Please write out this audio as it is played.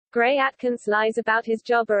Gray Atkins' lies about his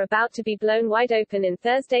job are about to be blown wide open in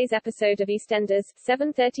Thursday's episode of EastEnders,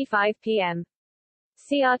 7:35 p.m.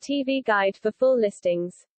 See our TV guide for full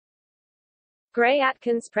listings. Gray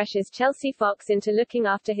Atkins pressures Chelsea Fox into looking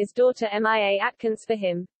after his daughter Mia Atkins for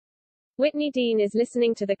him. Whitney Dean is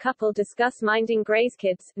listening to the couple discuss minding Gray's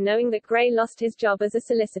kids, knowing that Gray lost his job as a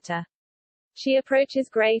solicitor. She approaches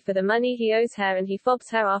Gray for the money he owes her and he fobs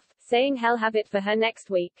her off, saying he'll have it for her next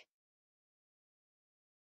week.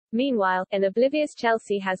 Meanwhile, an oblivious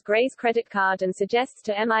Chelsea has Gray's credit card and suggests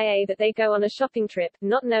to Mia that they go on a shopping trip,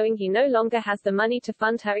 not knowing he no longer has the money to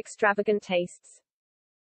fund her extravagant tastes.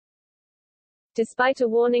 Despite a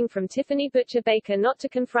warning from Tiffany Butcher Baker not to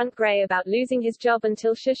confront Gray about losing his job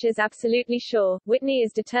until Shush is absolutely sure, Whitney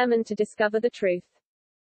is determined to discover the truth.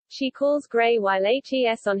 She calls Gray while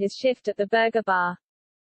HES on his shift at the burger bar.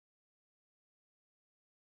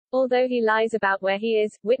 Although he lies about where he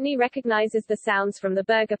is, Whitney recognizes the sounds from the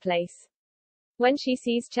burger place. When she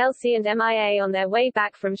sees Chelsea and Mia on their way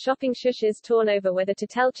back from shopping, Shush is torn over whether to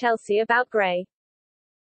tell Chelsea about Gray.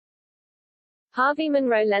 Harvey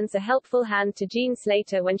Monroe lends a helpful hand to Jean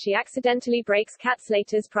Slater when she accidentally breaks Cat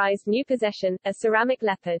Slater's prized new possession, a ceramic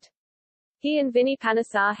leopard. He and Vinnie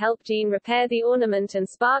Panesar help Jean repair the ornament and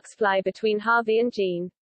sparks fly between Harvey and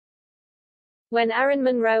Jean. When Aaron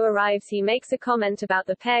Monroe arrives, he makes a comment about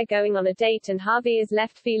the pair going on a date and Harvey is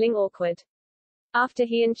left feeling awkward. After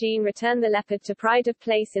he and Jean return the leopard to Pride of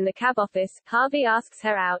Place in the cab office, Harvey asks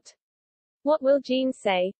her out. What will Jean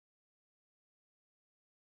say?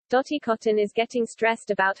 Dottie Cotton is getting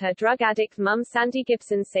stressed about her drug addict mum Sandy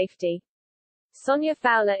Gibson's safety. Sonia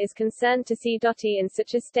Fowler is concerned to see Dottie in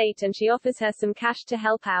such a state and she offers her some cash to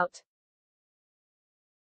help out.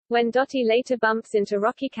 When Dottie later bumps into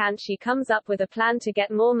Rocky Kant, she comes up with a plan to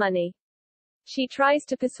get more money. She tries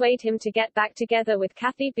to persuade him to get back together with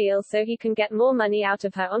Kathy Beale so he can get more money out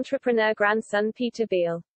of her entrepreneur grandson Peter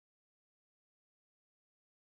Beale.